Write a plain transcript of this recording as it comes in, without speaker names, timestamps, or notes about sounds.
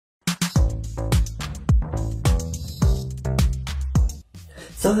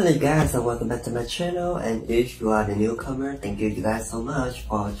So hello guys and welcome back to my channel, and if you are the newcomer, thank you guys so much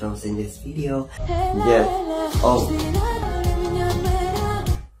for joining this video.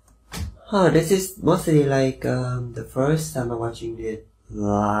 This is mostly like the first time I'm watching it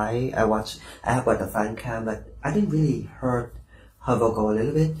live. I have got the fan cam, but I didn't really heard her vocal a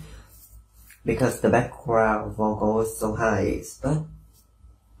little bit because the background vocal is so high, but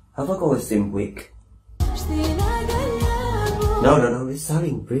her vocal seemed weak. No, it's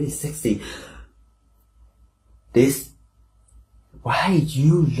sounding really sexy. Why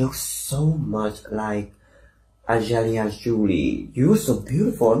you look so much like Angelina Jolie? You're so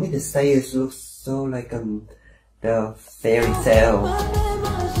beautiful. I mean, the face looks so like the fairy tale.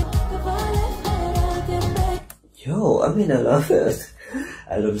 Yo, I mean, I love it.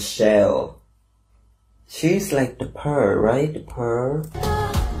 I love Shell. She's like the pearl, right? The pearl.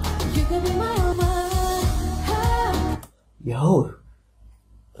 Yo,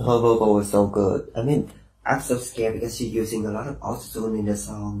 her vocal was so good. I mean, I'm so scared because she's using a lot of auto-tune in the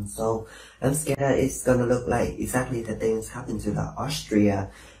song, so I'm scared that it's gonna look like exactly the things happened to the Austria.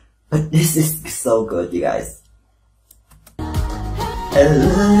 But this is so good, you guys. It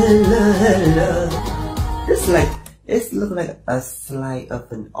looks like a slice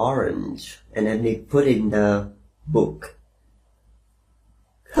of an orange, and then they put in the book.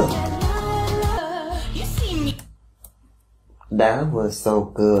 That was so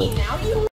good.